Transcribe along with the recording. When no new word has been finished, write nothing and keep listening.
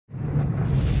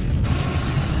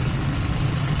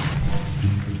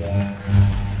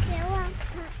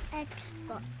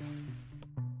spot.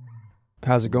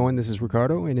 How's it going? This is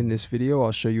Ricardo, and in this video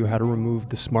I'll show you how to remove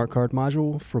the smart card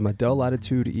module from a Dell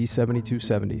Latitude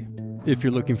E7270. If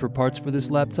you're looking for parts for this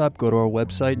laptop, go to our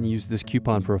website and use this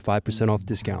coupon for a 5% off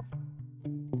discount.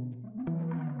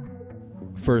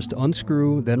 First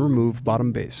unscrew, then remove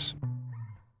bottom base.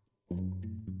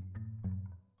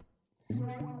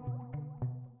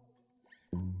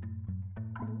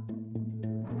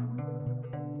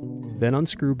 Then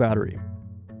unscrew battery.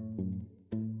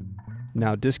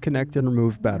 Now disconnect and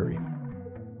remove battery.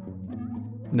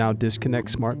 Now disconnect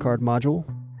smart card module.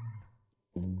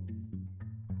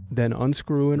 Then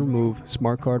unscrew and remove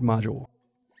smart card module.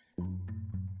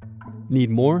 Need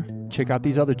more? Check out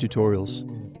these other tutorials.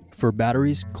 For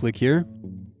batteries, click here.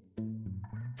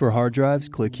 For hard drives,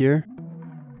 click here.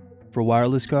 For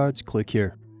wireless cards, click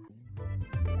here.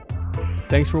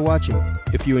 Thanks for watching.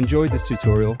 If you enjoyed this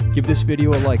tutorial, give this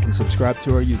video a like and subscribe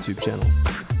to our YouTube channel.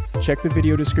 Check the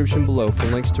video description below for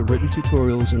links to written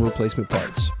tutorials and replacement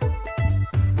parts.